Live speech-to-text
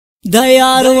د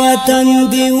یار وطن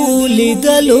دی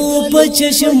ولیدلو په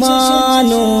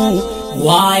چشمانو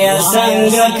وایا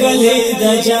څنګه کلی د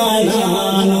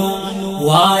جانانو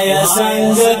وایا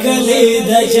څنګه کلی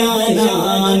د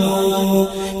جانانو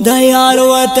د یار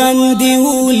وطن دی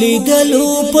ولیدلو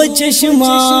په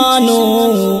چشمانو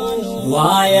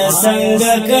وایا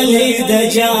څنګه کلی د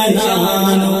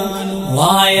جانانو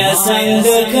وایا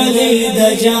څنګه کلی د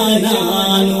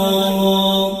جانانو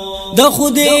د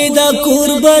خدای د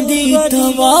قربدي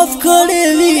طواف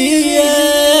کړلی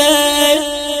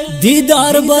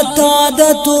دیدار بتا د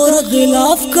تور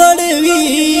غلاف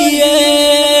کړلی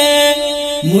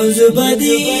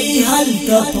مزبدي حل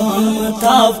تپام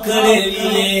تاف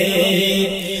کړلی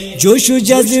جوش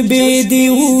جذبه دی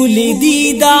ولدي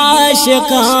د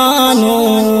عاشقانو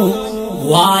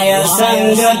وایا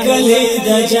څنګه کلی د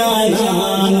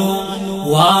جانانو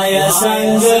وایا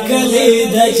څنګه کلی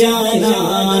د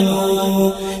جانانو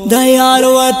د یار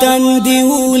وطن دی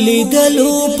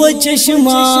ولیدلو په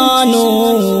چشمانو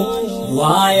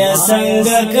وایا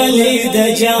څنګه کلی د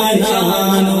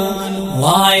جانانو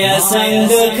وایا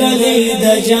څنګه کلی د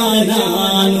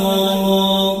جانانو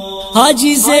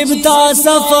حاجی صاحب تا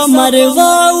صفا مروه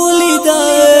ولیدا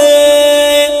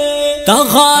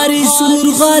تغاری سور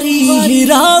غری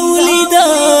هرا ولیدا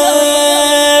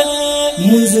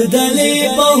مزدلی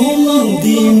بهم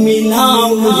دی مینا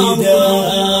ولیدا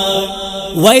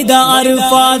وای دا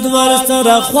عرفات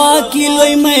ورسر خوا کی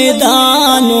لوی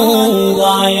میدانو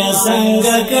وایا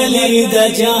څنګه کلی د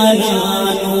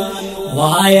جانانو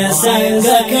وایا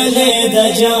څنګه کلی د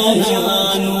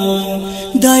جانانو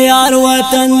د یار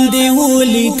وطن دی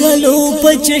ولیدلو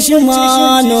په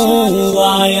چشمانو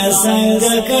وایا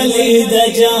څنګه کلی د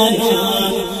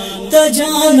جانانو د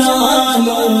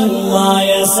جانانو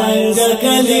وایا څنګه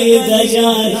کلی د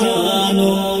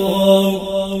جانانو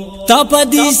تپ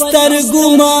دستر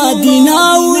ګما دینا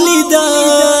ولیدا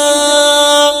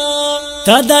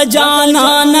تد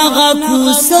جانان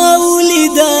غکو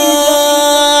سولیدا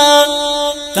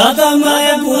تد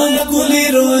محبوب کلی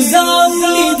روزا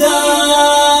ولیدا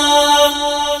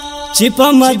چې په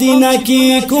مدینه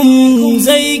کې کوم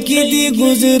ځای کې دی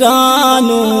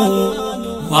گزرانو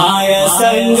وایا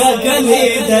څنګه کلی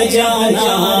د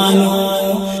جانانو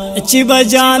چې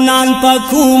بجانان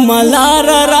پکو ملار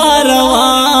را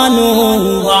روانو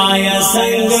وایا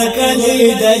څنګه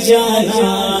کلی د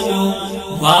جانانو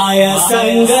وایا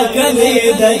څنګه کلی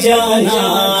د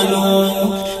جانانو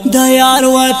د یار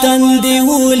وطن دی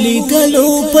ولیدلو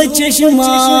په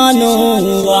چشمانو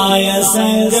وایا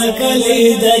څنګه کلی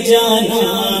د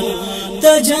جانانو د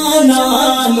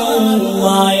جانانو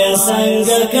وایا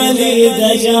څنګه کلی د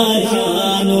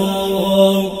جانانو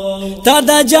تا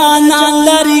د جانان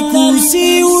لري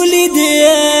کوسی ولیدې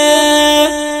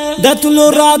د تلو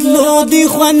راتلو دی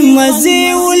خوان مزي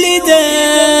ولیدې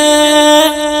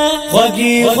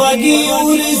خوږی خوږی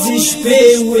ورزش په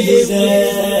ولیدې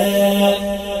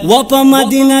و په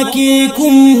مدینه کې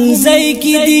کوم ځای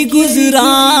کې دی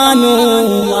گزرانو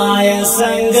وایا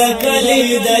څنګه کلی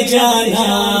د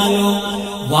جانانو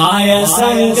وایا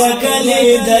څنګه کلی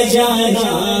د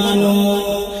جانانو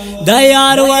د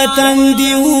یار وطن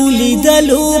دی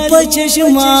ولیدلو په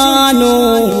چشمانو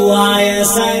وایا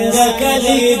څنګه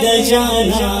کلی د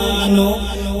جانانو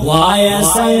وایا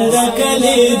څنګه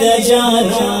کلی د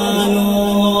جانانو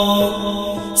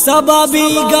سببی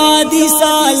گادی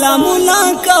سلامونه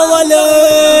کول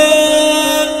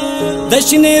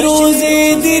دشنه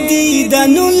روزي دی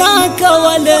دیدنونه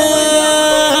کول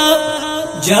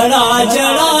جڑا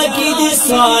جڑا کی دی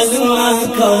سوالونه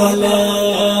کول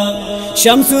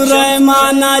شمس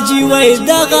الرحمن جی وای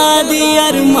دغه دی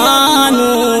ارمانو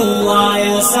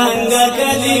وایا څنګه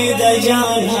کلی د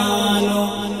جانانو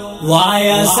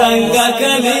وایا څنګه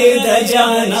کلی د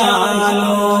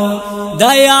جانانو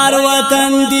د یار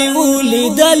وطن دی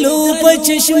ولیدلو په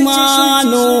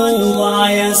چشمانو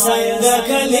وایا څنګه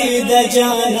کلی د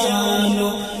جانانو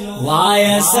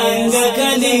وایا څنګه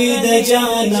کلی د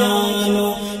جانانو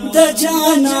د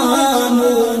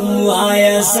جانانو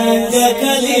وایا څنګه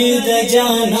کلی د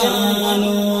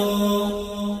جانانو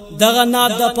دغه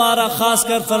نات د پاره خاص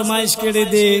کر فرمایش کړي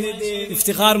دي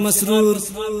افتخار مسرور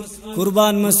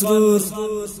قربان مسرور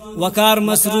وقار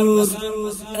مسرور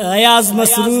ایاز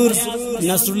مسرور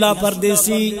نصر الله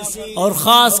پردیسی اور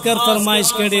خاص کر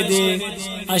فرمائش کړي دي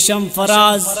اشم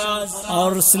فراز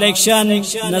اور سلیکشن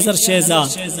نظر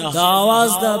شہزاد دا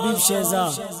آواز دا حبیب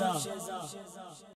شہزاد